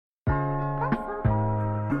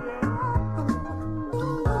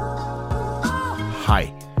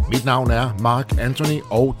Hej, mit navn er Mark Anthony,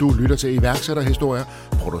 og du lytter til iværksætterhistorier,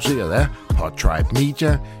 produceret af Podtribe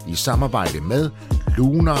Media i samarbejde med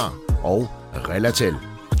Lunar og Relatel.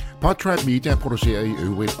 Podtribe Media producerer i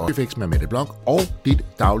øvrigt Effects med Mette Blok og dit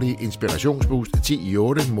daglige inspirationsboost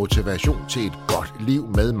 10-8 motivation til et godt liv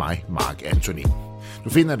med mig, Mark Anthony. Du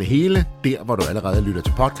finder det hele der, hvor du allerede lytter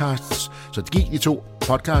til podcasts, så giv de to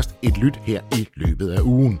podcast et lyt her i løbet af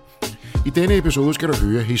ugen. I denne episode skal du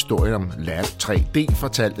høre historien om Lab 3D,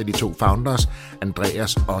 fortalt af de to founders,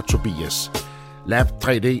 Andreas og Tobias. Lab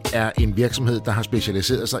 3D er en virksomhed, der har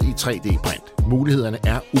specialiseret sig i 3D-print. Mulighederne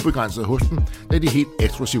er ubegrænsede hos dem, da de helt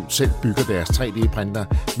eksklusivt selv bygger deres 3D-printer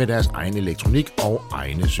med deres egen elektronik og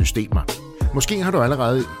egne systemer. Måske har du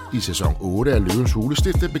allerede i sæson 8 af Løvens Hule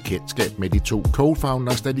stiftet bekendtskab med de to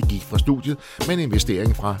co-founders, da de gik fra studiet med en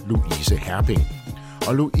investering fra Louise Herping.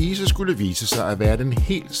 Og Louise skulle vise sig at være den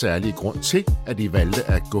helt særlige grund til, at de valgte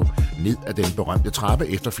at gå ned ad den berømte trappe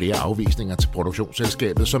efter flere afvisninger til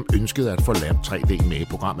produktionsselskabet, som ønskede at få Lab 3D med i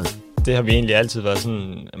programmet. Det har vi egentlig altid været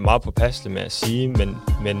sådan meget påpasselige med at sige,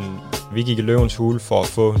 men vi gik i Løvens Hule for at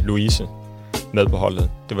få Louise med på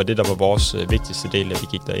holdet. Det var det, der var vores vigtigste del, at vi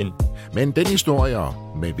gik derind. Men den historie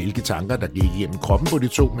og med hvilke tanker, der gik igennem kroppen på de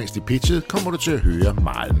to, mens de pitchede, kommer du til at høre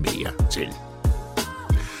meget mere til.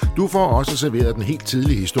 Du får også serveret den helt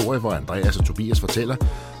tidlige historie, hvor Andreas og Tobias fortæller,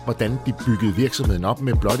 hvordan de byggede virksomheden op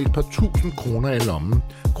med blot et par tusind kroner i lommen,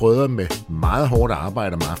 krydret med meget hårdt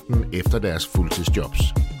arbejde om aftenen efter deres fuldtidsjobs.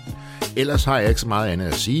 Ellers har jeg ikke så meget andet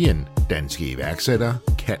at sige, end danske iværksættere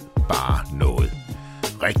kan bare noget.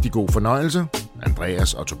 Rigtig god fornøjelse,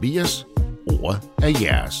 Andreas og Tobias. Ordet er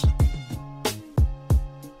jeres.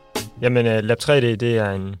 Jamen, Lab 3D, det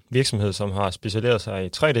er en virksomhed, som har specialiseret sig i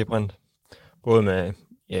 3D-print, både med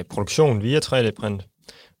produktion via 3D-print,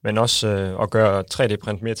 men også at gøre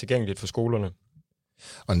 3D-print mere tilgængeligt for skolerne.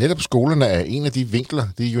 Og netop skolerne er en af de vinkler,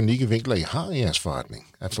 de unikke vinkler, I har i jeres forretning,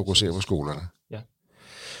 at fokusere på skolerne. Ja.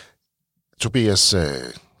 Tobias,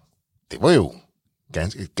 det var jo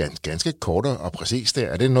ganske kort og præcist der.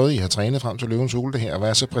 Er det noget, I har trænet frem til Løvens Hule, det her, at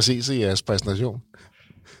være så præcise i jeres præsentation?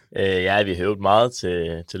 Ja, vi har øvet meget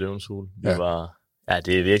til Løvens Hule.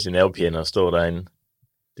 Det er virkelig nervepirrende at stå derinde.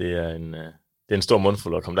 Det er en stor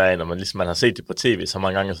mundfuld at komme derind, og man har set det på tv så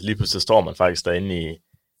mange gange, så lige pludselig står man faktisk derinde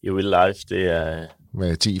i real life. Det er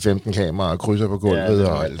med 10-15 kameraer og krydser på gulvet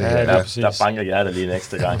og alt det her. Der banker hjertet lige en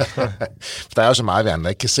ekstra gang. Der er jo så meget, vi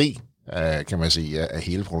andre ikke kan se, kan man sige, af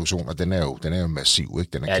hele produktionen, og den er jo massiv,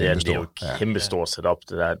 ikke? Den er kæmpestor. Det er jo et kæmpestort setup.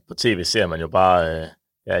 Det der. På tv ser man jo bare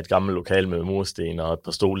et gammelt lokal med mursten og et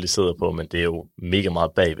par stole, de sidder på, men det er jo mega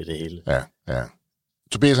meget bag ved det hele. Ja.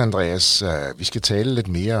 Tobias og Andreas, vi skal tale lidt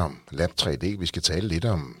mere om Lab 3D. Vi skal tale lidt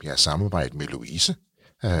om jeres samarbejde med Louise,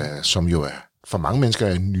 som jo for mange mennesker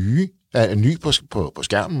er ny på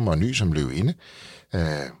skærmen og ny som løvinde.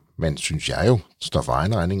 Men synes jeg jo, står for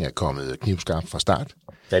egen regning, er kommet knivskarp fra start.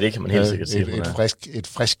 Ja, det kan man helt sikkert sige. Et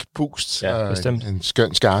frisk pust, en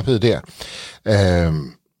skøn skarphed der.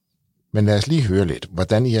 Men lad os lige høre lidt.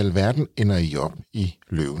 Hvordan i alverden ender I op i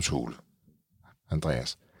Løvens Hule?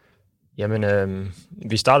 Andreas? Jamen,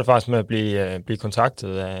 vi startede faktisk med at blive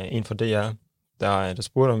kontaktet af en fra DR, der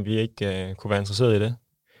spurgte, om vi ikke kunne være interesseret i det.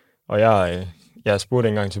 Og jeg spurgte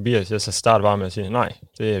engang Tobias, jeg så startede bare med at sige, nej,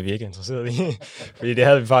 det er vi ikke interesseret i. Fordi det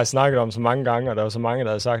havde vi faktisk snakket om så mange gange, og der var så mange, der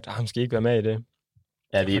havde sagt, skal I ikke være med i det?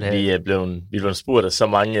 Ja, vi er blevet spurgt af så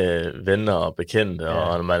mange venner og bekendte,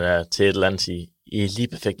 og når man er til et eller andet, I er lige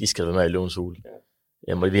perfekt, I skal være med i Løvens Hule.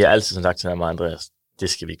 Jamen, vi har altid sagt til ham og Andreas, det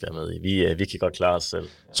skal vi ikke være med i. Vi kan godt klare os selv.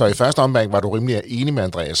 Så i første omgang var du rimelig enig med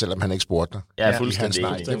Andreas, selvom han ikke spurgte dig? Ja, fuldstændig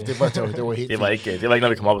enig. Det var helt det var ikke noget,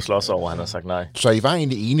 vi kom op og slås over, han har sagt nej. Så I var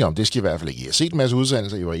egentlig enige om, det skal I hvert fald ikke. I har set en masse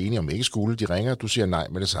udsendelser, I var enige om ikke skulle. De ringer, du siger nej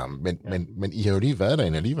med det samme. Men I har jo lige været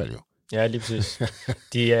derinde alligevel jo. Ja, lige præcis.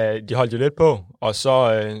 De holdt jo lidt på, og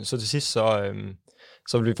så til sidst, så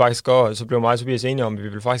blev vi faktisk så blev mig og Tobias enige om, at vi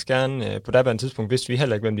ville faktisk gerne, på det tidspunkt vidste vi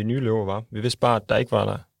heller ikke, hvem de nye løver var. Vi vidste bare, at der ikke var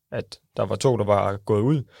der. At der var 2, der var gået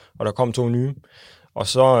ud, og der kom 2 nye. Og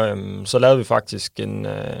så lavede vi faktisk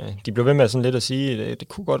de blev ved med sådan lidt at sige, det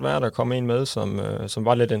kunne godt være, der kom en med, som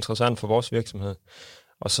var lidt interessant for vores virksomhed.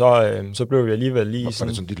 Og så blev vi alligevel lige sådan... Var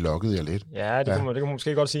det sådan, de lokkede jer lidt? Ja, det kunne man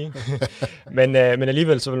måske godt sige. men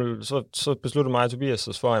alligevel så besluttede mig og Tobias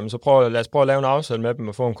os for, så lad os prøve at lave en aftale med dem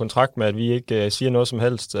og få en kontrakt med, at vi ikke siger noget som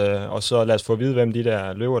helst, og så lad os få at vide, hvem de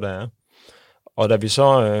der løver der er. Og da vi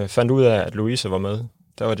så fandt ud af, at Louise var med,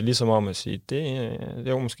 der var det ligesom om at sige,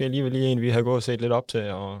 det var måske alligevel lige en, vi havde gået og set lidt op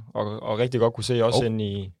til, og rigtig godt kunne se også ind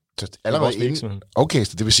i vores virksomhed. Okay,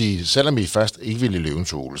 så det vil sige, selvom I først ikke ville i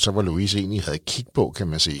Løvens Hule, så var Louise egentlig havde kig på, kan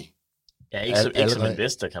man sige. Ja, ikke som en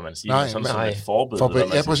vester, kan man sige, nej, men sådan som et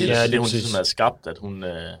forbillede. Ja, præcis. Det hun ligesom har skabt, at hun...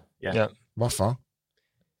 Hvorfor?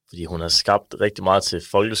 Fordi hun har skabt rigtig meget til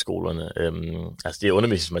folkeskolerne. Altså det er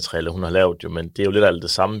undervisningsmateriale, hun har lavet jo, men det er jo lidt af det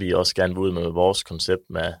samme, vi også gerne vil ud med vores koncept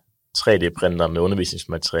med 3D-printer med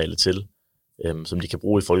undervisningsmateriale til, som de kan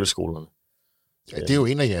bruge i folkeskolerne. Ja, det er jo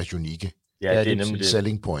en af jeres unikke det er nemlig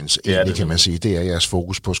selling points, egentlig, kan man sige. Det er jeres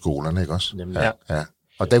fokus på skolerne, ikke også? Nemlig. Ja.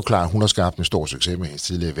 Og det er jo klart, at hun har skabt en stor succes med hendes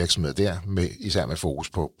tidligere virksomhed der, især med fokus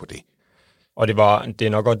på det. Og det er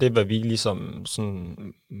nok godt det, hvad vi ligesom, sådan,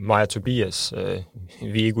 mig og Tobias,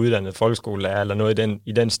 vi er ikke uddannet folkeskolelærer eller noget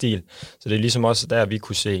i den stil. Så det er ligesom også der, vi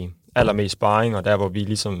kunne se allermest sparring, og der, hvor vi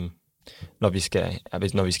ligesom, når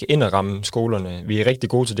vi skal ind og ramme skolerne, vi er rigtig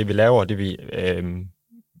gode til det, vi laver, og det vi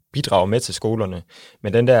bidrager med til skolerne.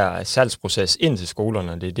 Men den der salgsproces ind til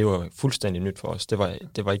skolerne, det var fuldstændig nyt for os.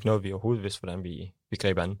 Det var ikke noget, vi overhovedet vidste, hvordan vi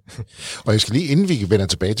greb an. Og jeg skal lige, inden vi vender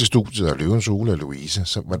tilbage til studiet og Løvens Hule og Louise,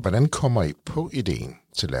 så hvordan kommer I på ideen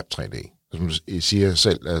til Lab 3D? Som du siger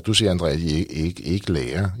selv, du siger, Andrea, at I ikke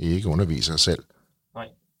lærer, I ikke underviser selv. Nej,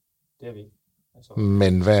 det er vi ikke. Altså...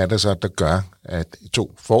 Men hvad er det så, der gør, at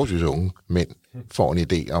 2 forholdsvis unge mænd får en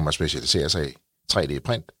idé om at specialisere sig i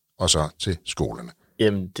 3D-print, og så til skolerne?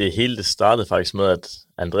 Jamen, det startede faktisk med, at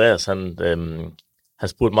Andreas, han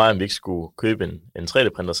spurgte mig, om vi ikke skulle købe en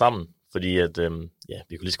 3D-printer sammen, fordi at,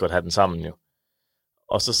 vi kunne lige så godt have den sammen jo.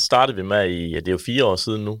 Og så startede vi med, det er jo 4 år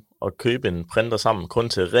siden nu, at købe en printer sammen, kun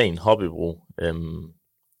til ren hobbybrug.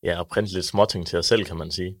 Og printe lidt småting til os selv, kan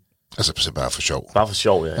man sige. Altså bare for sjov? Bare for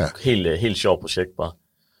sjov, ja. Helt sjov projekt bare.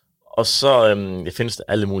 Og så findes der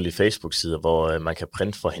alle mulige Facebook-sider, hvor man kan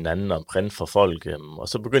printe for hinanden og printe for folk. Og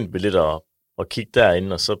så begyndte vi lidt at kigge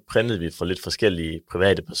derinde, og så printede vi for lidt forskellige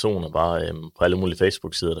private personer bare på alle mulige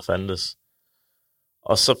Facebook-sider, der fandtes.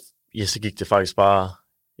 Og så gik det faktisk bare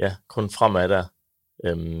kun fremad der.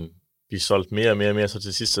 Vi solgte mere og mere, så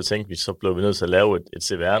til sidst så tænkte vi, så blev vi nødt til at lave et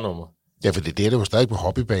CVR-nummer. Ja, for det var stadig på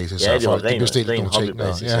hobbybasis, ja, så folk bestilte nogle ting.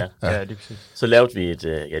 Hobbybasis, ja. Så lavede vi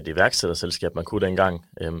et iværksætterselskab, man kunne dengang,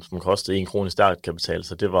 som kostede 1 krone i startkapital,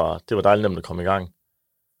 så det var dejligt nemt at komme i gang.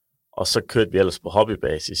 Og så kørte vi ellers på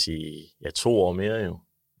hobbybasis i 2 år mere jo.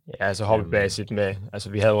 Ja, altså hobbybasis med, altså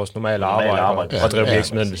vi havde vores normale arbejde og drev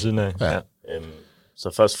virksomheden ved siden af. Ja.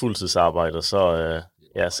 Så først fuldtidsarbejde, og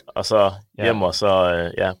så hjem, og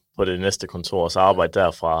så på det næste kontor, og så arbejde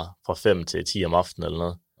der fra 5 til 10 om aftenen eller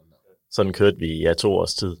noget. Sådan kørte vi 2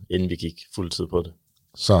 års tid, inden vi gik fuldtid på det.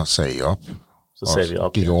 Så sagde I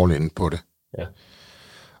op, gik all in på det. Ja.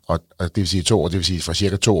 Og det vil sige 2 år, det vil sige fra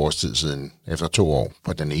cirka 2 års tid siden, efter 2 år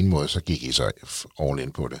på den ene måde, så gik I så all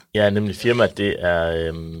in på det. Ja, nemlig firmaet, det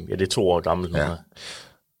er 2 år gammelt nu. Ja.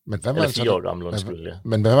 Men hvad eller 4 år gammelt, undskyld, ja.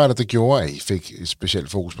 Men hvad var det, der gjorde, at I fik et specielt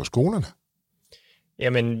fokus på skolerne?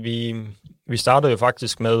 Jamen, vi startede jo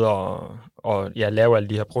faktisk med at lave alle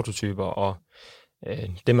de her prototyper, og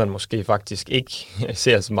det man måske faktisk ikke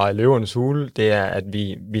ser så meget i Løvernes Hule, det er, at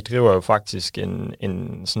vi driver jo faktisk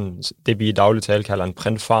en sådan, det vi i daglig tale kalder en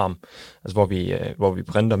printfarm, altså hvor vi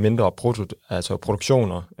printer mindre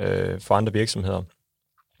produktioner for andre virksomheder.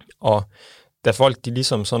 Og da folk de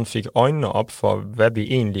ligesom sådan fik øjnene op for, hvad vi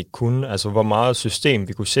egentlig kunne, altså hvor meget system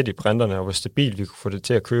vi kunne sætte i printerne, og hvor stabilt vi kunne få det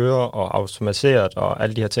til at køre, og automatiseret, og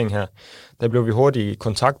alle de her ting her, der blev vi hurtigt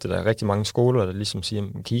kontaktet af rigtig mange skoler, der ligesom siger,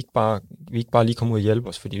 kan I ikke bare lige komme ud og hjælpe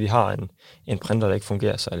os, fordi vi har en printer, der ikke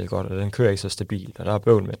fungerer særlig godt, og den kører ikke så stabilt, og der er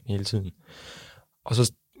bøvl med den hele tiden. Og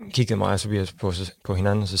så kiggede mig og Tobias på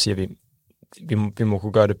hinanden, og så siger vi må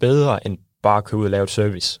kunne gøre det bedre, end bare køre ud og lave et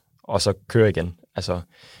service, og så køre igen. Altså,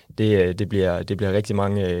 det bliver rigtig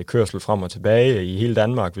mange kørsel frem og tilbage i hele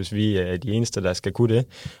Danmark, hvis vi er de eneste, der skal kunne det.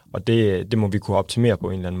 Og det må vi kunne optimere på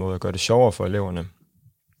en eller anden måde og gøre det sjovere for eleverne.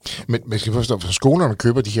 Men man skal forstå, for skolerne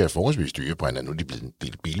køber de her forholdsvis dyre printer. Nu er de blevet en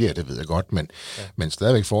del billigere, det ved jeg godt, men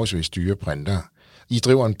stadigvæk forholdsvis dyre printer. I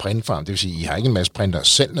driver en printfarm, det vil sige, I har ikke en masse printer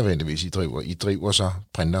selv nødvendigvis, I driver så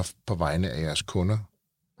printer på vegne af jeres kunder?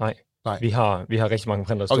 Nej. Vi har rigtig mange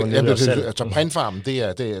printer stående nede selv. Så printfarmen, I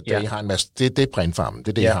har en masse, det er printfarmen, det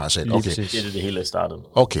er det, I har selv. Okay. Det er hele startet.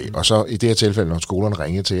 Okay, og så i det her tilfælde, når skolerne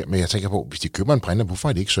ringer til, men jeg tænker på, hvis de køber en printer, hvorfor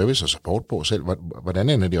har de ikke service og support på selv? Hvordan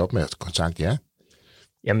ender de op med at kontakte jer?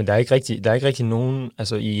 Jamen, der er ikke rigtig nogen,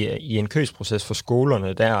 altså i en købsproces for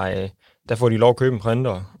skolerne, der får de lov at købe en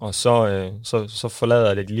printer, og så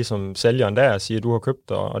forlader det ligesom sælgeren der og siger, at du har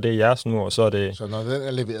købt, og det er jeres nu, og så er det... Så når den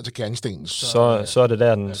er leveret til Kernsten, så er det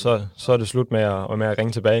der, så er det slut med at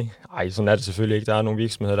ringe tilbage. Ej, sådan er det selvfølgelig ikke. Der er nogle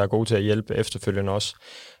virksomheder, der er gode til at hjælpe efterfølgende også.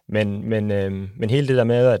 Men hele det der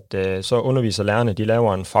med, at så underviser lærerne, de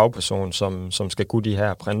laver en fagperson, som skal kunne de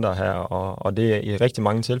her printer her, og det er i rigtig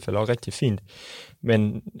mange tilfælde også rigtig fint.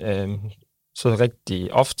 Men så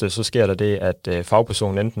rigtig ofte, så sker der det, at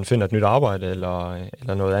fagpersonen enten finder et nyt arbejde,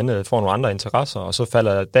 eller noget andet, får nogle andre interesser, og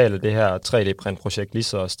så daler det her 3D-printprojekt lige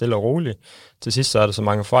så stille og roligt. Til sidst så er der så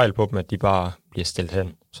mange fejl på dem, at de bare bliver stillet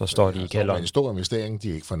hen. Så står de i kælderen. Det er en stor investering, de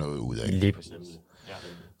ikke får noget ud af. Lige præcis.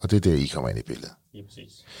 Og det er der, I kommer ind i billedet. Lige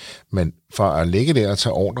præcis. Men for at ligge der og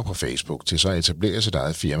tage ordre på Facebook, til så at etablere sit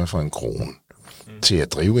eget firma for 1 krone, til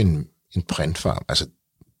at drive en printfarm, altså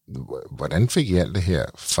hvordan fik I alt det her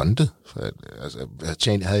fundet? Altså,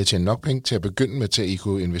 havde I tjent nok penge til at begynde med, til at I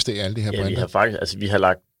kunne investere i alle de her printer? Vi har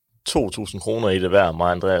lagt 2.000 kroner i det hver, mig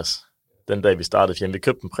og Andreas, den dag vi startede firmaet. Vi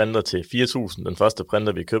købte en printer til 4.000, den første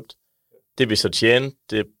printer vi købte. Det vi så tjente,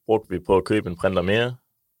 det brugte vi på at købe en printer mere,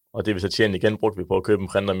 og det vi så tjente igen, brugte vi på at købe en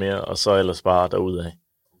printer mere, og så ellers bare derudad.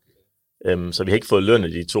 Så vi har ikke fået løn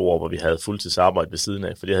i de 2 år, hvor vi havde fuldtidsarbejde ved siden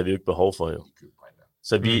af, for det havde vi jo ikke behov for jo.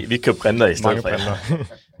 Så vi købte printer i stedet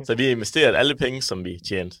for. Så vi investerede alle penge, som vi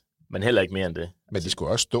tjente, men heller ikke mere end det. Men de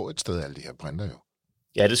skulle også stå et sted, alle de her printer jo.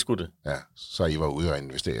 Ja, det skulle det. Ja, så I var ude og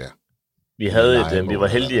investere. Vi var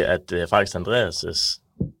heldige, at faktisk Andreas'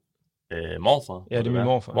 morfar. Ja, det er min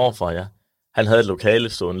morfar. Morfar, ja. Han havde et lokale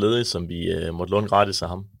stående ledigt, som vi måtte låne gratis af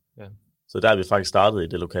ham. Ja. Så der er vi faktisk startet i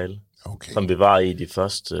det lokale. Okay. Som vi var i de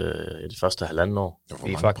første 1,5 år. Hvor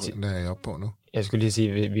mange printer er I oppe på nu? Jeg skulle lige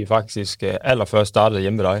sige, vi faktisk allerførst startede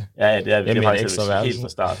hjemme ved dig. Ja, det er vi. Hjemme Det er faktisk helt fra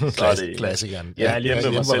starten. Klassikeren. Ja, hjemme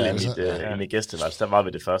ved mig selv i mit gæsteværelse. Der var vi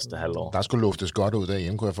det første halvår. Der skulle luftes godt ud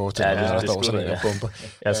derhjemme, kunne jeg forestille mig, det står sådan en bomber.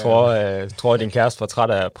 Jeg tror, at din kæreste var træt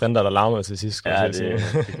af printer, der larmede til sidst. Ja, det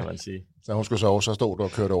kan man sige. Så hun skulle sove, så stod du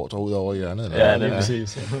og kørte ordre ud over hjørnet? Eller? Ja, det er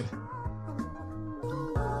præcis.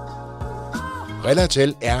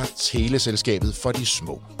 Relatel er teleselskabet for de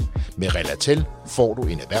små. Med Relatel får du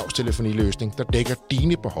en erhvervstelefoniløsning, der dækker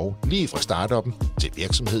dine behov lige fra startuppen til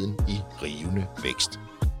virksomheden i rivende vækst.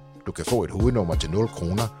 Du kan få et hovednummer til 0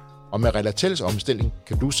 kroner, og med Relatels omstilling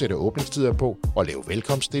kan du sætte åbningstider på og lave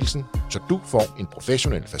velkomststilsen, så du får en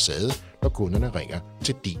professionel facade, når kunderne ringer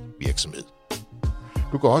til din virksomhed.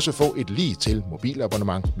 Du kan også få et lige til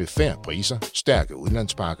mobilabonnement med fair priser, stærke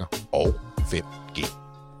udlandspakker og 5G.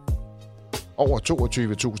 Over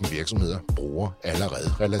 22.000 virksomheder bruger allerede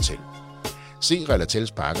Relatel. Se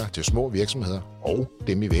Relatels pakker til små virksomheder og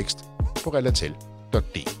dem i vækst på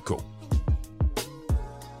relatel.dk.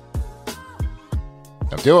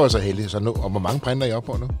 Jamen, det var også heldigt. Så nu, og hvor mange printer er I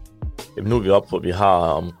oppe på nu? Jamen, nu er vi oppe på, vi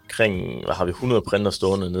har vi 100 printer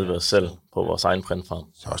stående nede ved os selv på vores egen printfarm.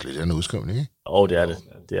 Så også lidt af en udskrivning, ikke? Det er det.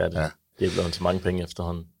 Det er det. Ja. Det er blevet til mange penge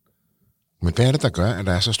efterhånden. Men hvad er det, der gør, at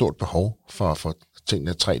der er så stort behov for at få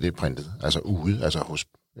tingene 3D-printet, altså ude, altså hos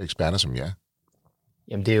eksperter som jer?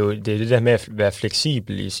 Jamen det er det der med at være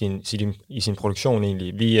fleksibel i sin produktion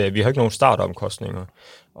egentlig. Vi har ikke nogen startomkostninger,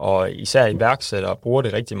 og især iværksættere bruger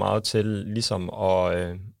det rigtig meget til ligesom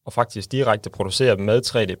at faktisk direkte producere dem med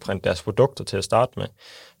 3D-print deres produkter til at starte med.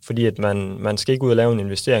 Fordi at man skal ikke ud og lave en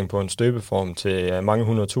investering på en støbeform til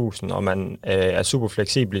mange 100.000, og man er super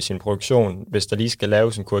fleksibel i sin produktion, hvis der lige skal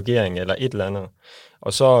laves en korrigering eller et eller andet.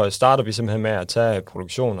 Og så starter vi simpelthen med at tage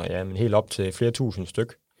produktioner helt op til flere tusind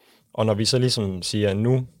styk. Og når vi så ligesom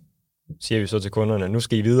siger vi så til kunderne, nu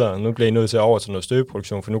skal I videre, nu bliver I nødt til at over til noget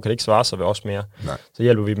støbeproduktion, for nu kan det ikke svare sig ved os mere. Nej. Så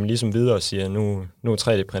hjælper vi dem ligesom videre og siger, nu er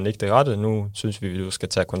 3D-print ikke det rette, nu synes vi, at du skal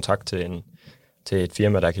tage kontakt til et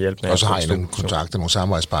firma, der kan hjælpe med. Og så har I nogle kontakter, nogle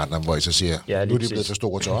samarbejdspartnere, hvor I så siger, nu er de blevet for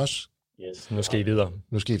store til os. Yes. Nu skal I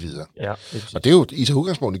videre. Ja, og det er jo, I tager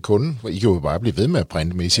udgangspunkt i kunden, hvor I kan jo bare blive ved med at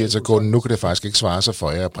printe, men I siger til kunden, nu kan det faktisk ikke svare sig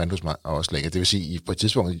for jer at printe hos mig og også længere. Det vil sige, I på et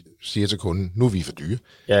tidspunkt siger til kunden, nu er vi for dyre.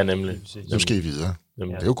 Ja, nemlig. Nu skal I videre.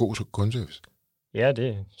 Nemlig. Det er jo god kundeservice. Ja,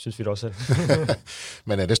 det synes vi da også selv.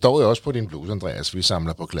 Men det står jo også på din bluse, Andreas, vi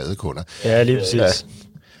samler på glade kunder. Ja, lige præcis.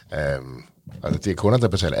 Altså, det er kunder, der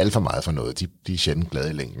betaler alt for meget for noget. De er sjældent glade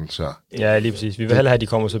i længden. Så ja, lige præcis. Vi vil hellere have, at de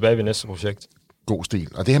kommer tilbage ved næste projekt. God stil.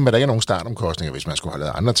 Og det her med, at der ikke er nogen startomkostninger, hvis man skulle have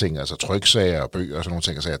lavet andre ting, altså tryksager og bøger og sådan nogle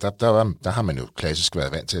ting, så der har man jo klassisk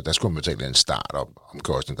været vant til, der skulle man betale en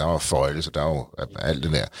startomkostning. Der var føjle, så der var jo alt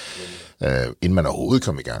det der, inden man overhovedet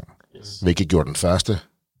kom i gang. Yes. Hvilket gjorde den første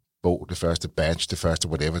bog, det første batch, det første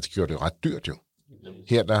whatever, det gjorde det jo ret dyrt jo.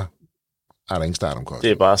 Her der er der ingen startomkostning.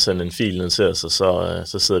 Det er bare at sende en fil ned til os, og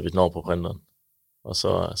så sidder vi den over på printeren, og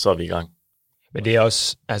så er vi i gang. Men det er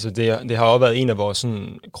også, altså det har også været en af vores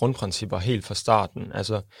sådan grundprincipper helt fra starten.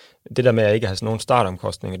 Altså det der med at ikke have sådan nogle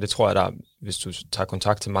startomkostninger, det tror jeg der, hvis du tager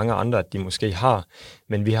kontakt til mange andre, at de måske har.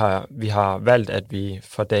 Men vi har valgt, at vi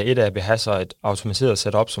fra dag 1 af vil have så et automatiseret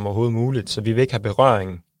setup som overhovedet muligt, så vi vil ikke have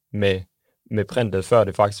berøring med printet, før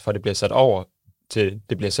det bliver sat over, til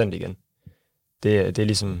det bliver sendt igen. Det er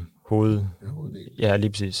ligesom Ja, lige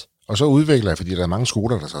præcis. Og så udvikler jeg, fordi der er mange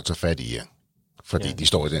skoler, der så tager fat i jer. fordi de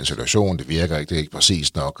står i den situation, det virker ikke, det er ikke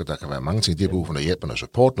præcis nok, og der kan være mange ting, de har brug for noget hjælp og noget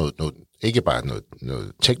support, noget, ikke bare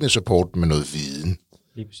noget teknisk support, men noget viden,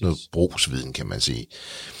 noget brugsviden, kan man sige.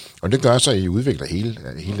 Og det gør så, at I udvikler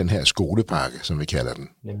hele den her skolepakke, som vi kalder den,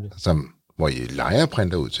 hvor I lejer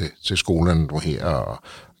printer ud til skolerne nu her, og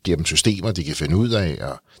giver dem systemer, de kan finde ud af,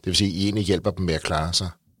 og det vil sige, at I egentlig hjælper dem med at klare sig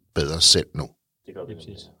bedre selv nu. Det gør vi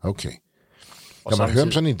præcis. Okay. Når man hører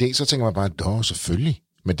om sådan en idé, så tænker man bare, selvfølgelig.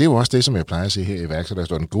 Men det er jo også det, som jeg plejer at sige her i værksætter, der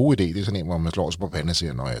står en god idé, det er sådan en, hvor man slår sig på panden og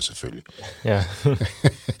siger, nå ja, selvfølgelig. Ja.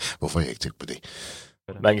 Hvorfor er jeg ikke tænkt på det?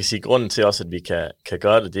 Man kan sige, at grunden til også, at vi kan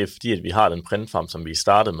gøre det, det er fordi, at vi har den printfarm, som vi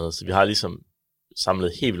startede med, så vi har ligesom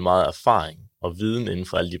samlet helt vildt meget erfaring og viden inden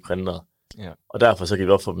for alle de printere. Ja. Og derfor så kan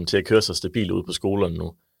vi også få dem til at køre så stabilt ud på skolerne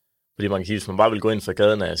nu. Fordi man kan sige, hvis man bare vil gå ind fra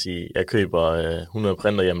gaden og sige, jeg køber 100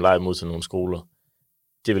 printer hjem live ud til nogle skoler,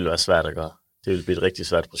 det vil være svært at gøre. Det vil blive et rigtig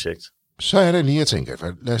svært projekt. Så er det lige at tænke,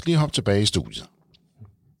 lad os lige hoppe tilbage i studiet.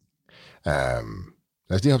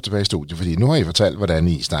 Fordi nu har I fortalt, hvordan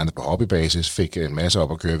I startede på hobbybasis, fik en masse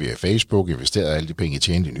op at køre via Facebook, investerede alle de penge, I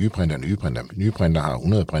tjente i nye printer. Nye printer har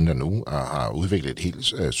 100 printer nu, og har udviklet et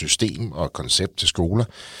helt system og koncept til skoler.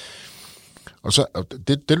 Og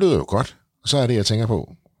det lyder jo godt. Og så er det, jeg tænker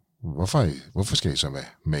på, hvorfor skal I så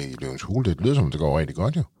med i Løvens Hule? Det lyder som, det går rigtig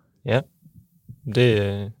godt jo. Ja,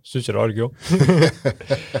 det synes jeg da også, det gjorde.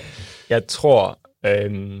 Jeg tror,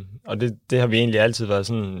 og det har vi egentlig altid været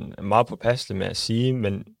sådan meget påpasselige med at sige,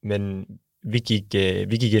 men vi gik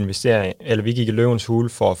i Løvens Hule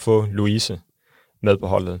for at få Louise med på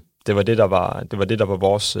holdet. Det var det, der var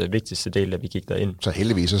vores vigtigste del, da vi gik derind. Så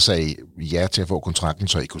heldigvis så sagde I ja til at få kontrakten,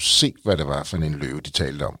 så I kunne se, hvad det var for en løve, de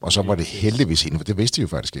talte om. Og så var det heldigvis hende, for det vidste I jo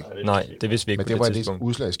faktisk ikke. Nej, det vidste vi ikke. Men det var lidt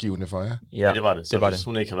udslagsgivende for jer? Ja, det var det. Så hvis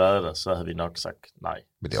hun ikke havde været der, så havde vi nok sagt nej.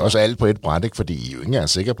 Men det er også alt på et bræt, ikke? Fordi I er jo ikke engang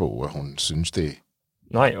sikre på, at hun synes det.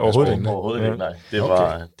 Nej, overhovedet ikke. Overhovedet ikke, nej.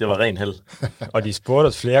 Det var ren held. Og de spurgte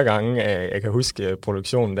os flere gange, jeg kan huske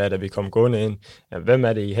produktionen da vi kom gående ind, hvem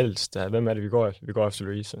er det I helst? Hvem er det, vi går efter? Vi går efter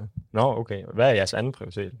Louise. Nå, okay. Hvad er jeres anden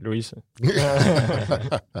prioritet? Louise.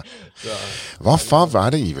 Hvorfor var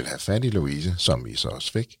det, I ville have fat i Louise, som I så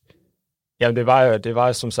også fik? Jamen, det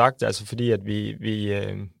var som sagt, altså fordi, at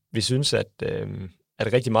vi synes, at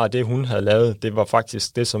rigtig meget af det, hun havde lavet, det var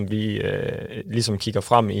faktisk det, som vi ligesom kigger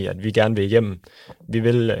frem i, at vi gerne vil igennem. Vi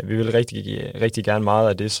vil rigtig gerne meget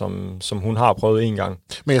af det, som hun har prøvet en gang.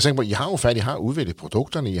 Men jeg tænker på, I har udviklet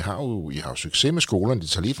produkterne, I har jo succes med skolerne, de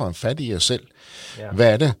tager lige fra en fat i jer selv. Ja.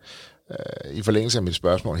 Hvad er det, i forlængelse af mit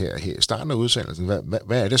spørgsmål her i starten af udsendelsen,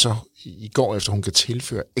 hvad er det så, I går efter, hun kan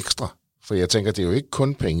tilføre ekstra? For jeg tænker, det er jo ikke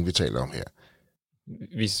kun penge, vi taler om her.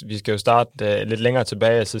 Vi skal jo starte lidt længere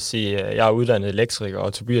tilbage og så sige, at jeg er uddannet elektriker,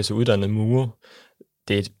 og Tobias er uddannet murer.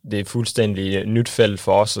 Det er et fuldstændig nyt felt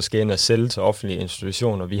for os at skal ind og sælge til offentlige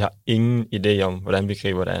institutioner. Vi har ingen idé om, hvordan vi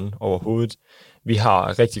griber det an overhovedet. Vi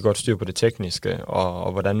har rigtig godt styr på det tekniske,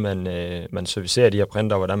 og hvordan man servicerer de her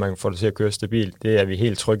printer, og hvordan man får det til at køre stabilt. Det er vi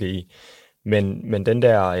helt trygge i. Men den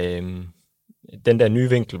der nye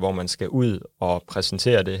vinkel, hvor man skal ud og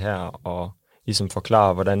præsentere det her, og ligesom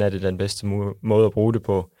forklare, hvordan er det den bedste måde at bruge det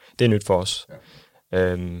på. Det er nyt for os.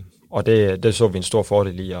 Ja. Og det så vi en stor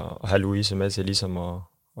fordel i at have Louise med til ligesom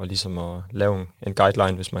at lave en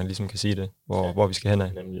guideline, hvis man ligesom kan sige det, hvor vi skal hen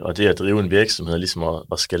af. Og det at drive en virksomhed, ligesom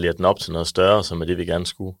at skalere den op til noget større, som er det, vi gerne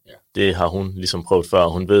skulle. Ja. Det har hun ligesom prøvet før,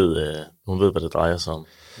 og hun ved, hvad det drejer sig om.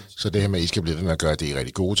 Så det her med, at I skal blive ved med at gøre, det er I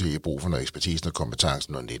rigtig gode til, at I brug for noget ekspertise, noget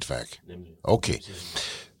kompetence, noget netværk. Okay.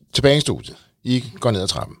 Tilbage i studiet. I går ned ad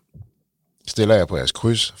trappen. Stiller jeg på jeres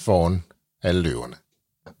kryds foran alle løverne.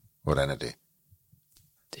 Hvordan er det?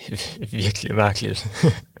 Det er virkelig mærkeligt.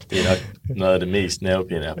 Det er nok noget af det mest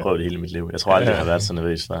nervepirrende, jeg har prøvet i hele mit liv. Jeg tror aldrig, jeg har været så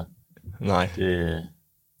nervøs før. Nej.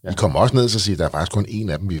 I kommer også ned til at sige, at der er faktisk kun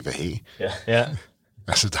én af dem, vi vil have. Ja.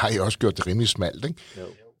 Altså, der har I også gjort det rimelig smalt, ikke? Jo.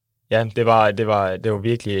 Ja, det var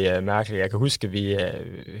virkelig mærkeligt. Jeg kan huske,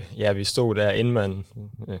 at vi stod der, inden man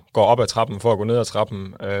går op ad trappen for at gå ned ad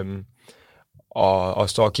trappen, og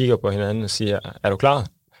står og kigger på hinanden og siger, er du klar?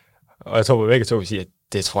 Og jeg tror på begge to, vi siger,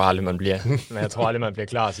 det tror jeg aldrig, man bliver. Men jeg tror aldrig, man bliver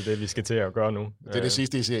klar til det, vi skal til at gøre nu. Det er det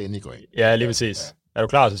sidste, I siger, inden I går ind. Ja, lige præcis. Er du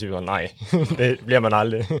klar? Så siger vi, nej, det bliver man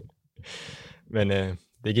aldrig. Men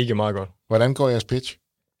det gik jo meget godt. Hvordan går jeres pitch?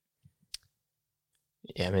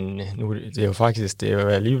 Jamen, nu det er jo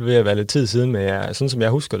alligevel ved at være lidt tid siden, men sådan som jeg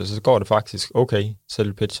husker det, så går det faktisk okay,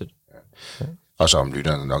 selv pitchet. Ja. Og som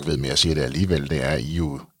lytterne nok ved mere, siger det alligevel, det er I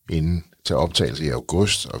jo inden til optagelse i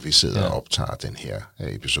august, og vi sidder og optager den her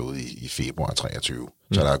episode i februar 23.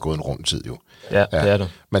 Så der er gået en rumtid jo. Ja, det er det.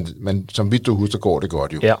 Men som vidt du husker, går det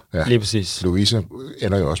godt jo. Ja, lige præcis. Louise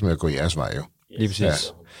ender jo også med at gå jeres vej jo. Lige præcis. Ja.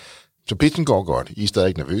 Så pitchen går godt. I er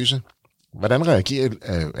stadig nervøse. Hvordan reagerer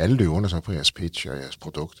alle løverne så på jeres pitch og jeres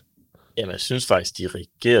produkt? Jamen, jeg synes faktisk, de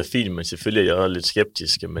reagerer fint, men selvfølgelig er jeg også lidt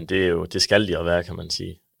skeptiske, men det skal de jo være, kan man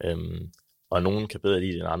sige. Og nogen kan bedre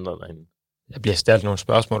lide end andre derinde. Der bliver stillet nogle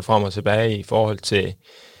spørgsmål frem og tilbage i forhold til,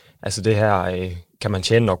 altså det her, kan man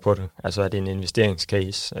tjene nok på det? Altså er det en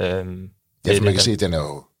investeringscase? Man kan se, at den er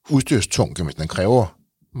jo udstyrstung, kan man sige. Den kræver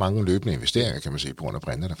mange løbende investeringer, kan man sige, på grund af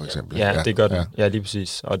printerne for eksempel. Ja, det gør den. Ja, lige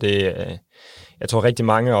præcis. Og det, jeg tror rigtig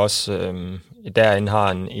mange også derinde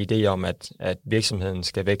har en idé om, at virksomheden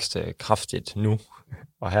skal vækste kraftigt nu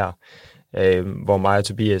og her, hvor mig og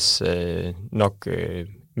Tobias nok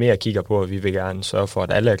mere kigger på, at vi vil gerne sørge for,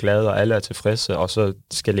 at alle er glade og alle er tilfredse, og så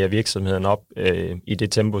skalerer virksomheden op i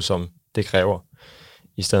det tempo, som det kræver,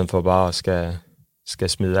 i stedet for bare at skal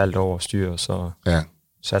smide alt over styr og så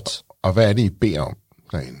sats. Og hvad er det, I beder om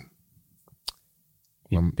derinde?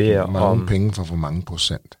 Hvor mange penge for hvor mange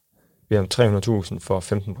procent? Vi har 300.000 for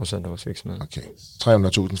 15% af vores virksomhed. Okay,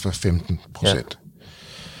 300.000 for 15%. Ja.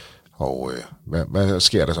 Og hvad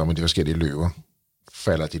sker der så med de forskellige løver?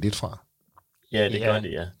 Falder de lidt fra? Ja, det gør de,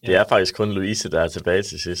 ja. Det er faktisk kun Louise, der er tilbage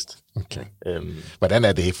til sidst. Okay. Hvordan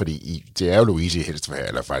er det? Fordi det er jo Louise i helst,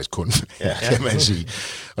 eller faktisk kun, kan man sige.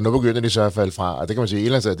 Og nu begynder de så at falde fra, og det kan man sige,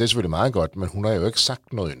 det er selvfølgelig meget godt, men hun har jo ikke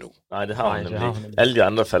sagt noget endnu. Nej, det har hun nemlig. Alle de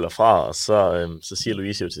andre falder fra, og så siger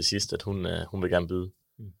Louise jo til sidst, at hun vil gerne byde.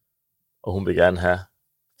 Og hun vil gerne have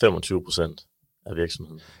 25% af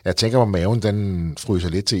virksomheden. Jeg tænker, at maven den fryser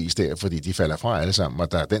lidt til is der, fordi de falder fra alle sammen,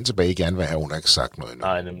 og der er den tilbage gerne vil have, hun har ikke sagt noget endnu.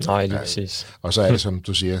 Nej, lige præcis. Og så er det, som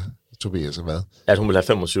du siger, Tobias, hvad? At hun vil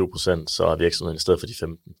have 25%, så er virksomheden i stedet for de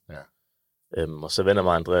 15. Ja. Og så vender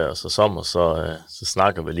mig Andreas og og så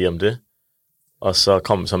snakker vi lige om det, og så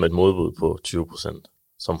kommer vi så med et modbud på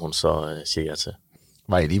 20%, som hun så siger ja til.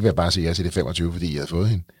 Var I lige ved at bare sige ja til det 25, fordi I havde fået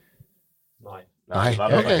hende? Nej.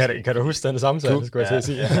 Okay. Kan du huske den samtale, skulle jeg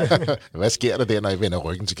til at sige? Hvad sker der der, når I vender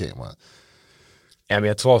ryggen til kameraet? Jamen,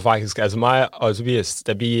 jeg tror faktisk, altså mig og Tobias,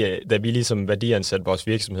 da vi ligesom værdiansatte vores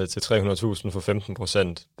virksomhed til 300.000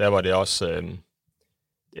 for 15%, der var det også,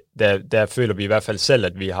 der føler vi i hvert fald selv,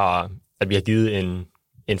 at vi har givet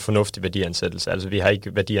en fornuftig værdiansættelse. Altså, vi har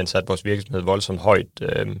ikke værdiansat vores virksomhed voldsomt højt,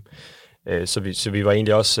 så vi var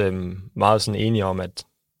egentlig også meget sådan enige om, at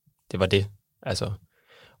det var det, altså.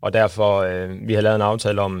 Og derfor, vi har lavet en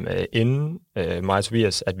aftale om inden mig og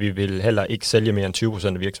Tobias, at vi ville heller ikke sælge mere end 20%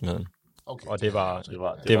 af virksomheden. Okay. Og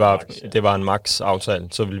det var en max aftale,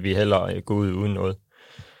 så ville vi hellere gå ud uden noget.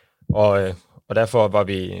 Og derfor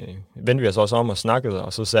vendte vi os også om og snakkede,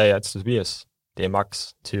 og så sagde jeg til Tobias, det er max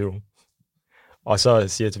 20. Og så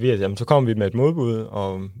siger Tobias, jamen så kommer vi med et modbud,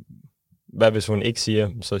 og hvad hvis hun ikke siger,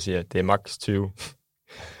 så siger jeg, det er max 20.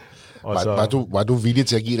 Var du villig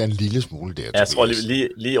til at give dig en lille smule der? Jeg tror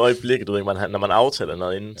lige i øjeblikket, når man aftaler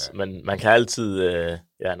noget inden, men man kan altid,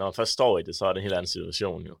 når man først står i det, så er det en helt anden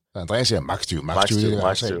situation jo. Andreas siger max 20, max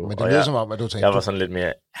 20, men det lyder som om, at du tænkte... Jeg var sådan lidt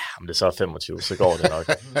mere, om det så er 25, så går det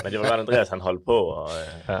nok. Men det var godt, Andreas han holdt på,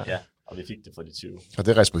 og vi fik det for de 20. Og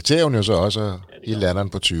det respekterer hun jo så også, i landeren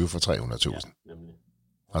på 20 for 300.000. Ja,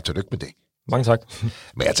 og tillykke med det. Mange tak.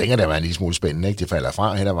 Men jeg tænker, det var en lille smule spændende, ikke? De falder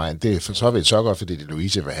fra hen ad vejen. Så er vi så godt, fordi det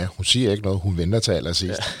Louise vil have. Hun siger ikke noget, hun venter til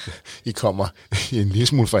allersidst. Ja. I kommer i en lille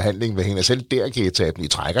smule forhandling ved hende. Selv der kan I tabe den. I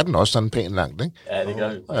trækker den også sådan pænt langt, ikke? Ja, det gør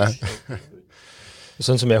vi. Ja.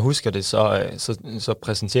 Sådan som jeg husker det, så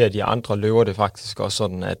præsenterer de andre løver det faktisk også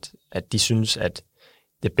sådan, at de synes, at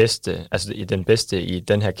det bedste, altså den bedste i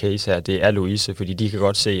den her case her, det er Louise, fordi de kan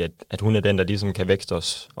godt se, at hun er den, der ligesom kan vækste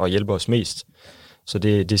os og hjælpe os mest. Så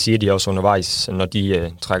det siger de også undervejs, når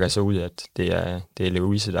de trækker sig ud, at det er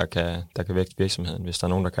Louise, der kan vækste virksomheden, hvis der er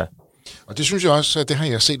nogen, der kan. Og det synes jeg også, at det har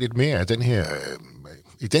jeg set lidt mere af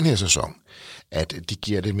i den her sæson, at de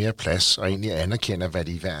giver det mere plads og egentlig anerkender, hvad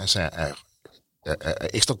de hver er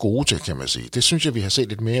ekstra gode til, kan man sige. Det synes jeg, vi har set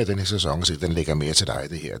lidt mere af den her sæson, så den lægger mere til dig,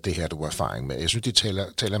 det her, du har erfaring med. Jeg synes, de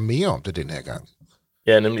taler mere om det den her gang.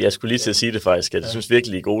 Ja, nemlig, jeg skulle lige til at sige det faktisk, at jeg synes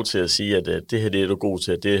virkelig, I er gode til at sige, at det her det er du god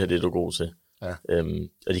til, det her det er du god til. Ja.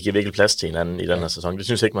 Og de giver virkelig plads til hinanden i den her sæson. Det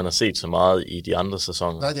synes jeg ikke, man har set så meget i de andre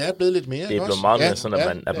sæsoner. Nej, det er blevet lidt mere. Det er blevet meget mere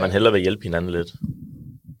sådan, at man hellere vil hjælpe hinanden lidt.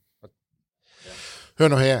 Hør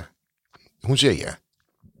nu her. Hun siger ja.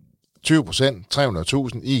 20%,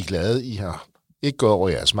 300.000, I er glade, I har ikke gået over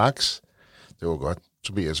jeres max. Det var godt,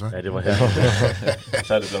 Tobias, hva'? Ja, det var her.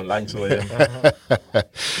 Så er det blevet en lang tur hjem.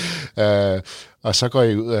 Og så går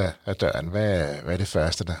I ud af døren. Hvad er det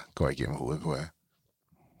første, der går igennem hovedet på jer?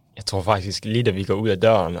 Jeg tror faktisk lige da vi går ud af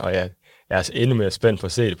døren, og jeg er endnu mere spændt på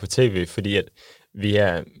at se det på tv, fordi at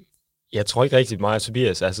jeg tror ikke rigtig meget,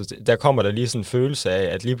 Tobias, altså der kommer der lige sådan en følelse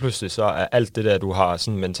af, at lige pludselig så er alt det der, du har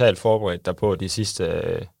sådan mentalt forberedt dig på de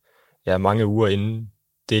sidste mange uger inden,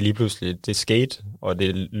 det lige pludselig, det skete, og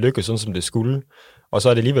det lykkedes sådan, som det skulle. Og så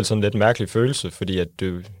er det alligevel sådan lidt en mærkelig følelse, fordi at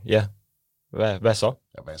du, hvad så?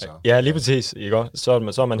 Ja, hvad så? Ja, lige præcis, ikke? Så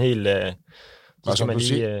er man helt... og som man du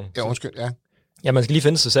siger, Ja, man skal lige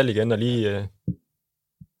finde sig selv igen, og lige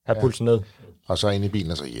have pulsen ned. Og så ind i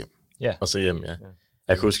bilen og så hjem. Ja. Og så hjem, ja.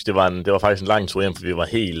 Jeg kan huske, det var faktisk en lang tur hjem, for vi var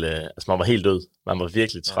helt, man var helt død. Man var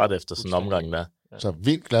virkelig træt efter sådan en omgang der. Så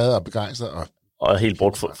vildt glad og begejstret. Og helt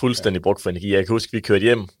fuldstændig brugt for energi. Jeg kan huske, vi kørte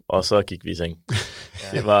hjem, og så gik vi i seng.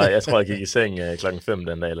 Det var, jeg tror, jeg gik i seng 5:00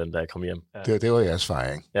 den dag, da jeg kom hjem. Det var jeres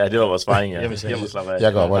fejring. Ja, det var vores fejring, ja.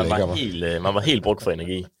 Jeg går op og lægger mig. Man var helt brugt for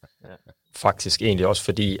energi. Faktisk egentlig også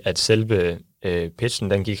fordi, at selve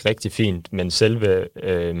pitchen, den gik rigtig fint, men selve,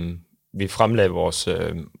 vi fremlagde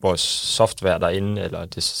vores software derinde, eller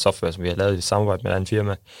det software, som vi har lavet i samarbejde med et andet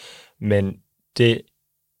firma, men det,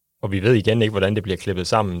 og vi ved igen ikke, hvordan det bliver klippet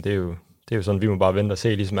sammen, det er jo sådan, vi må bare vente og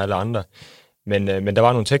se, ligesom alle andre, men der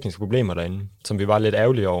var nogle tekniske problemer derinde, som vi var lidt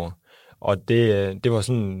ærgerlige over, og det var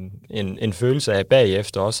sådan en følelse af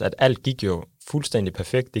bagefter også, at alt gik jo fuldstændig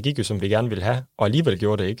perfekt. Det gik jo, som vi gerne ville have, og alligevel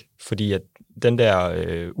gjorde det ikke, fordi at den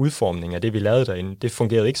der udformning af det, vi lavede derinde, det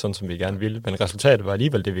fungerede ikke sådan, som vi gerne ville, men resultatet var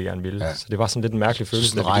alligevel det, vi gerne ville. Ja. Så det var sådan lidt en mærkelig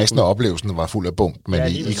følelse. Så rejsen og oplevelsen var fuld af bunk, men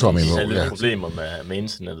I kom i mål. Der er lidt problemer med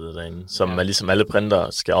internettet derinde, som man ligesom alle printer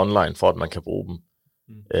skal online, for at man kan bruge dem.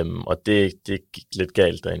 Og det gik lidt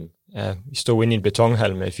galt derinde. Ja, vi stod inde i en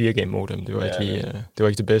betonhal med 4G-modem. Det var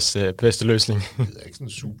ikke det bedste løsning. Det er ikke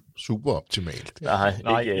sådan super optimalt. Nej,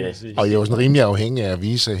 og I er jo sådan rimelig afhængig af at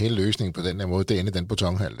vise hele løsningen på den der måde, det inde i den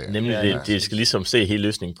betonhal der. Nemlig, de skal ligesom se hele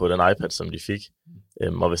løsningen på den iPad, som de fik.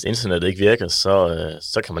 Og hvis internettet ikke virker,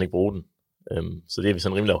 så kan man ikke bruge den. Så det er vi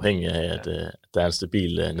sådan rimelig afhængige af, at der er en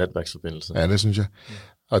stabil netværksforbindelse. Ja, det synes jeg.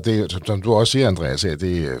 Og det, som du også siger, Andreas,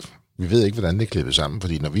 vi ved ikke, hvordan det er klippet sammen,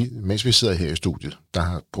 fordi mens vi sidder her i studiet, der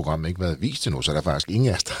har programmet ikke været vist endnu, så der er faktisk ingen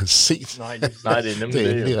af os, der har set Nej, det er nemlig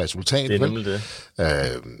det endelige resultat. Det er nemlig det.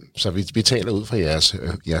 Så vi taler ud fra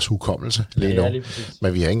jeres hukommelse lige nu,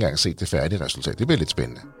 men vi har ikke engang set det færdige resultat. Det bliver lidt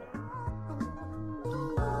spændende.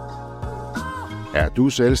 Er du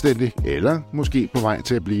selvstændig, eller måske på vej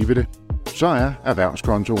til at blive det, så er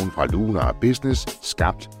erhvervskontoen fra Lunar Business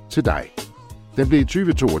skabt til dig. Den blev i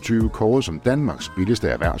 2022 kåret som Danmarks billigste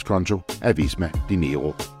erhvervskonto af Visma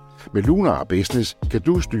Dinero. Med Lunar Business kan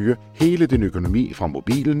du styre hele din økonomi fra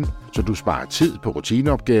mobilen, så du sparer tid på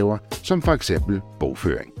rutineopgaver, som for eksempel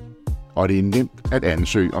bogføring. Og det er nemt at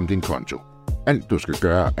ansøge om din konto. Alt du skal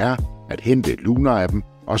gøre er at hente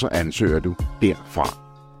Lunar-appen, og så ansøger du derfra.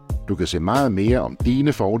 Du kan se meget mere om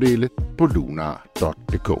dine fordele på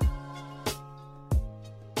lunar.dk.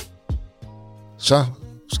 Så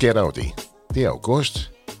sker der jo det. Det er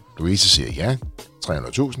august. Louise siger ja.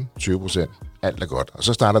 300.000, 20%. Alt er godt. Og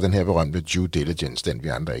så starter den her berømte due diligence, den vi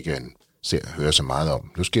andre ikke hører så meget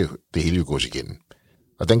om. Nu skal det hele jo gås igennem.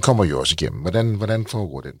 Og den kommer jo også igennem. Hvordan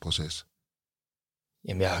foregår den proces?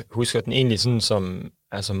 Jamen, jeg husker den egentlig sådan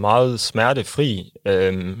som meget smertefri. Der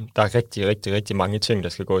er rigtig, rigtig, rigtig mange ting, der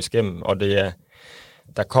skal gå igennem, og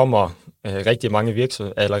der kommer rigtig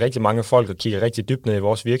mange folk og kigger rigtig dybt ned i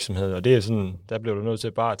vores virksomhed, og det er sådan, der bliver du nødt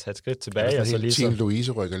til bare at tage et skridt tilbage. Og så ligesom Team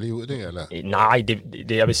Louise rykker lige ud det, eller? Nej,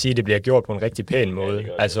 jeg vil sige, det bliver gjort på en rigtig pæn måde,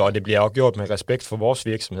 og det bliver også gjort med respekt for vores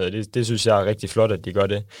virksomhed. Det synes jeg er rigtig flot, at de gør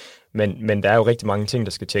det. Men der er jo rigtig mange ting,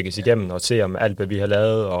 der skal tjekkes igennem, og se om alt, hvad vi har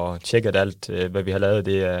lavet, og tjekke, at alt, hvad vi har lavet,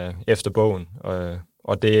 det er efter bogen.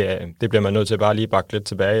 Og det bliver man nødt til bare lige bakke lidt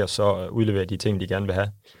tilbage, og så udlevere de ting, de gerne vil have.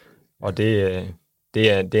 Og det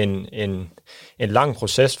er en lang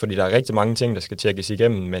proces, fordi der er rigtig mange ting, der skal tjekkes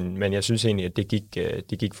igennem, men jeg synes egentlig, at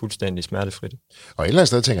det gik fuldstændig smertefrit. Og et eller andet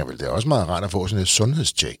sted tænker jeg vel, det er også meget rart at få sådan et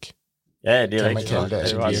sundhedstjek. Ja, det er rigtigt.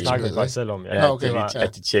 Det var snakket faktisk selv om. Ja, okay.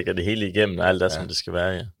 At de tjekker det hele igennem, og alt er, som det skal være,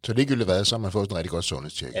 ja. Så ligegyldigt hvad, så har man fået sådan en rigtig godt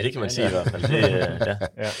sundhedstjek. Ja, det kan man sige i hvert fald.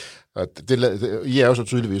 Og I er jo så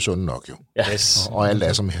tydeligvis sunde nok jo. Yes. Og alt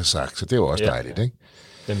er, som I har sagt, så det er jo også dejligt, ikke?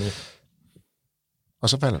 Og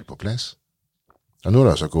så falder det på plads. Og nu er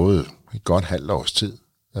der så gået et godt halvt års tid.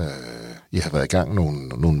 I har været i gang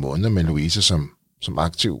nogle måneder med Louise som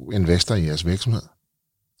aktiv investor i jeres virksomhed.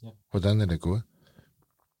 Ja. Hvordan er det gået?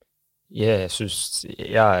 Ja,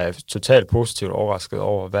 jeg er totalt positivt overrasket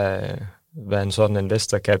over, hvad en sådan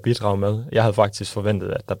investor kan bidrage med. Jeg havde faktisk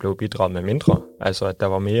forventet, at der blev bidraget med mindre. Altså, at der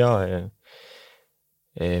var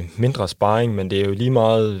mindre sparring, men det er jo lige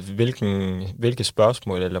meget, hvilke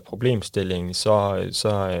spørgsmål eller problemstilling, så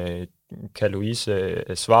kan Louise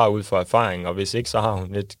svare ud fra erfaring, og hvis ikke, så har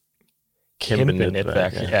hun et kæmpe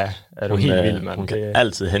netværk. Ja, er du helt vild, mand. Hun kan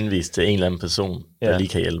altid henvise til en eller anden person, der lige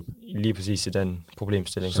kan hjælpe. Lige præcis i den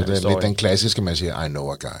problemstilling. Så det er lidt den klassiske, man siger, I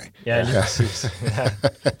know a guy. Ja, lige præcis. Ja.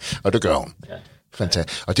 Og det gør hun.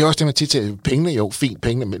 Fantastisk. Og det er også det med tit pengene, jo, fint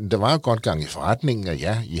pengene, men der var jo godt gang i forretningen, og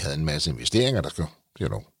ja, I havde en masse investeringer, der skulle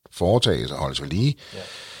foretages og holdes ved lige. Ja.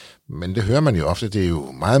 Men det hører man jo ofte, det er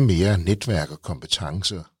jo meget mere netværk og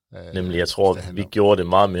kompetencer. Nemlig, jeg tror, vi gjorde det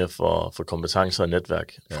meget mere for kompetencer og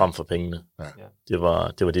netværk, frem for pengene. Ja. Det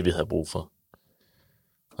var det, vi havde brug for.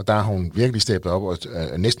 Og der har hun virkelig steppet op, og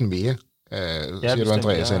næsten mere, siger du,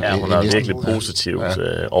 Andreas. Ja, hun er virkelig positivt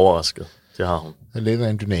overrasket. Det har hun. Det er lidt af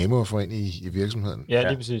en dynamo at få ind i virksomheden. Ja,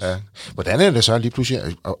 lige præcis. Ja. Hvordan er det så lige pludselig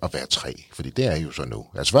at være 3? Fordi det er jo så nu.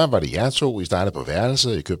 Altså, før var det jer 2, I startede på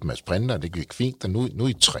værelset, I købte en masse printer, det gik fint, og nu er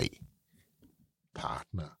I 3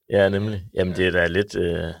 partner. Ja, nemlig. Jamen, det er da lidt,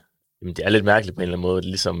 det er lidt mærkeligt på en eller anden måde,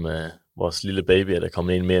 ligesom vores lille baby, der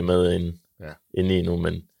kommer ind mere med ind i nu,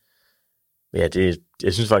 men ja,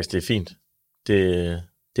 jeg synes faktisk, det er fint. Det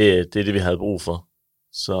er det, vi havde brug for.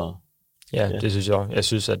 Så ja, det synes jeg. Jeg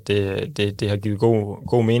synes, at det har givet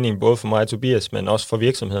god mening, både for mig og Tobias, men også for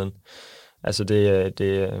virksomheden. Altså,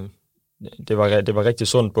 det var rigtig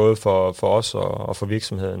sundt, både for os og for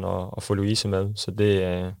virksomheden, og for Louise med. Så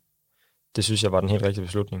det synes jeg var den helt rigtige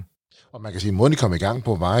beslutning. Og man kan sige, at måden I kom i gang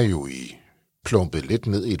på, var jo I plumpet lidt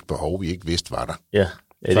ned i et behov, vi ikke vidste var der. Ja,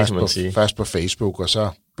 det kan man sige. Først på Facebook, og så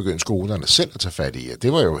begyndte skolerne selv at tage fat i. Og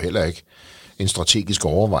det var jo heller ikke en strategisk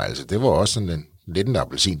overvejelse. Det var også sådan lidt en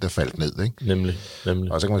appelsin, der faldt ned, ikke? Nemlig.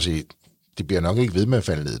 Og så kan man sige, de bliver nok ikke ved med at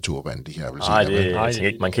falde ned i turbanen, de her appelsiner.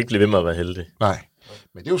 Nej, man kan ikke blive ved med at være heldig. Nej,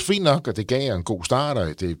 men det er jo fint nok, og det gav jer en god start,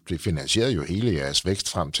 og det finansierede jo hele jeres vækst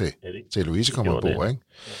frem til Louise kommer ombord, ikke?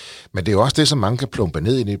 Ja. Men det er jo også det, som mange kan plumpe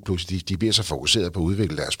ned i det, pludselig de bliver så fokuseret på at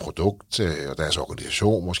udvikle deres produkt og deres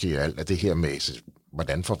organisation, måske alt af det her med,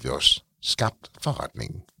 hvordan får vi også skabt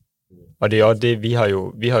forretningen. Og det er også det, vi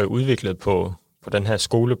har jo udviklet på den her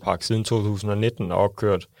skolepark siden 2019 og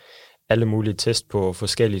opkørt alle mulige test på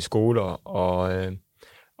forskellige skoler, og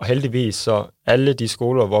heldigvis så alle de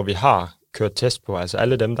skoler, hvor vi har kørt test på, altså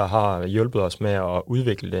alle dem, der har hjulpet os med at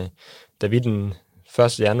udvikle det, da vi den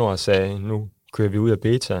 1. januar sagde, nu kører vi ud af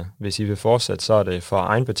beta, hvis I vil fortsætte, så er det for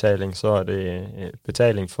egenbetaling, så er det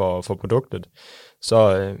betaling for produktet.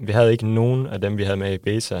 Så vi havde ikke nogen af dem, vi havde med i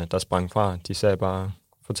beta, der sprang fra. De sagde bare,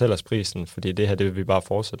 fortæl os prisen, fordi det her, det vil vi bare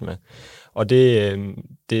fortsætte med. Og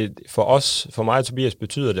det for mig og Tobias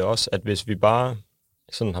betyder det også, at hvis vi bare,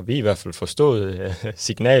 sådan har vi i hvert fald forstået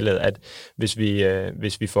signalet, at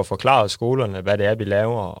hvis vi får forklaret skolerne, hvad det er, vi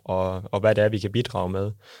laver, og hvad det er, vi kan bidrage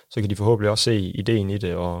med, så kan de forhåbentlig også se ideen i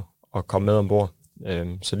det og komme med ombord.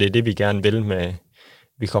 Så det er det, vi gerne vil med.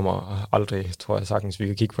 Vi kommer aldrig, tror jeg sagtens, vi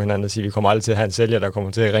kan kigge på hinanden og sige, vi kommer aldrig til at have en sælger, der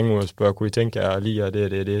kommer til at ringe ud og spørge, kunne I tænke jer lige, og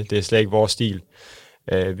det er slet ikke vores stil.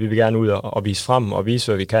 Vi vil gerne ud og vise frem og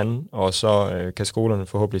vise, hvad vi kan, og så kan skolerne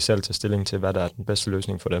forhåbentlig selv tage stilling til, hvad der er den bedste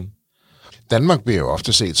løsning for dem. Danmark bliver jo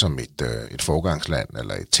ofte set som et forgangsland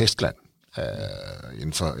eller et testland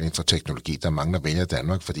inden for teknologi. Der er mange, der vælger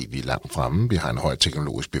Danmark, fordi vi er langt fremme. Vi har en høj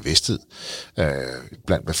teknologisk bevidsthed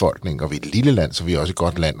blandt befolkningen, og vi er et lille land, så vi er også et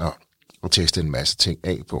godt land at teste en masse ting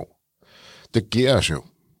af på. Det giver os jo,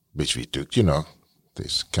 hvis vi er dygtige nok,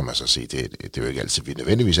 det kan man så sige, det er jo ikke altid, vi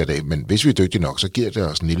nødvendigvis er det, men hvis vi er dygtige nok, så giver det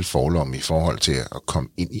os en lille forlom i forhold til at komme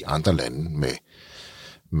ind i andre lande med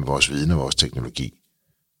vores viden og vores teknologi.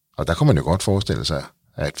 Og der kunne man jo godt forestille sig,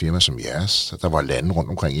 at et firma som jeres, der var lande rundt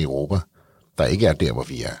omkring i Europa, der ikke er der, hvor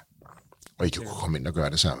vi er, og I kan komme ind og gøre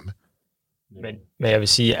det samme. Men jeg vil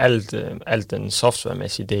sige, alt den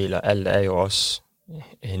softwaremæssige del, og alt er jo også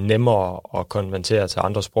nemmere at konvertere til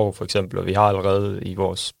andre sprog, for eksempel, og vi har allerede i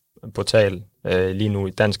vores portal lige nu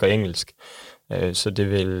i dansk og engelsk, så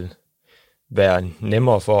det vil være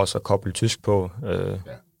nemmere for os at koble tysk på,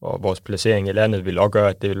 og vores placering i landet vil også gøre,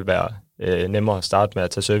 at det vil være nemmere at starte med at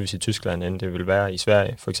tage service i Tyskland, end det vil være i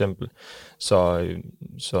Sverige, for eksempel.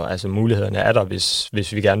 Så altså mulighederne er der,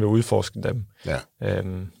 hvis vi gerne vil udforske dem. Ja.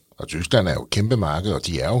 Og Tyskland er jo et kæmpe marked, og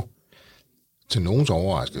de er jo til nogens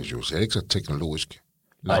overraskelse jo slet ikke så teknologisk.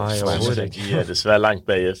 Nej, overhovedet ikke. De er desværre langt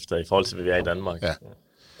bagefter i forhold til, hvad vi er i Danmark. Ja.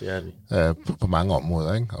 Det er de. På mange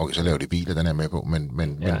områder, ikke? Okay, så laver de biler, den er med på,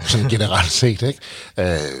 men sådan generelt set, ikke?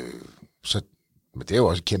 Men det er jo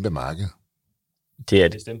også et kæmpe marked. Det er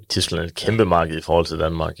Tyskland et kæmpe marked i forhold til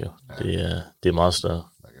Danmark, jo. Ja. Det er meget større.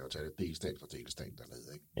 Man kan jo tage det delstat for delstat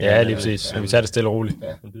dernede, ikke? Ja, lige præcis. Vi tager det stille og roligt.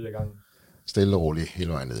 Ja. En bid ad gangen. Stille og roligt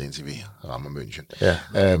hele vejen ned, indtil vi rammer München. Ja.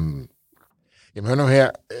 Jamen hør nu her,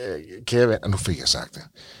 kære ven, og nu fik jeg sagt det.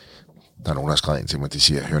 Der er nogen, der har skrevet ind til mig, de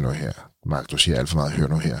siger, hør nu her. Mark, du siger alt for meget, hør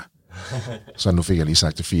nu her. Så nu fik jeg lige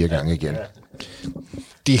sagt det 4 gange igen.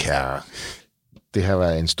 Det har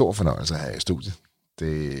været en stor fornøjelse her i studiet.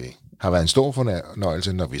 Det har været en stor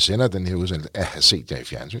fornøjelse, når vi sender den her udsendelse, at have set jer i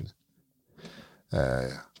fjernsynet.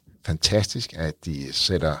 fantastisk, at de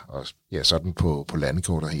sætter os sådan på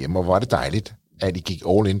landekortet herhjemme. Og hvor er det dejligt, at I gik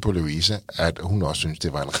all in på Louise, at hun også synes,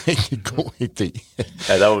 det var en rigtig god idé.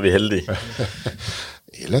 Ja, der var vi heldige.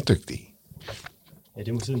 Eller dygtige. Ja,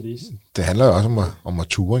 det må tiden vise. Det handler jo også om at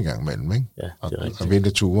ture en gang imellem, ikke? Ja, det er rigtigt. Og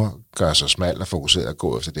vente ture, gør sig smal og fokuseret og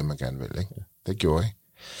gå efter det, man gerne vil, ikke? Ja. Det gjorde I.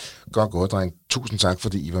 Godt gået, dreng. Tusind tak,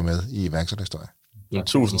 fordi I var med i iværksætterhistorie.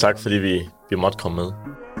 Tusind tak, fordi vi måtte komme med.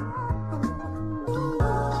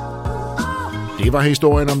 Det var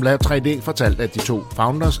historien om Lab 3D, fortalt af de to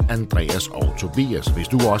founders, Andreas og Tobias. Hvis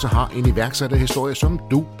du også har en iværksætterhistorie, som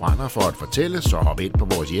du brænder for at fortælle, så hop ind på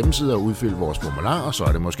vores hjemmeside og udfyld vores formular, og så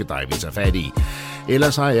er det måske dig, vi tager fat i.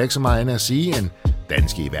 Ellers har jeg ikke så meget andet at sige, end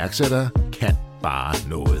danske iværksættere kan bare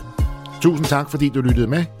noget. Tusind tak, fordi du lyttede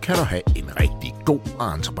med. Kan du have en rigtig god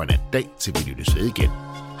og entreprenant dag, til vi lyttes ved igen.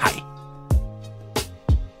 Hej.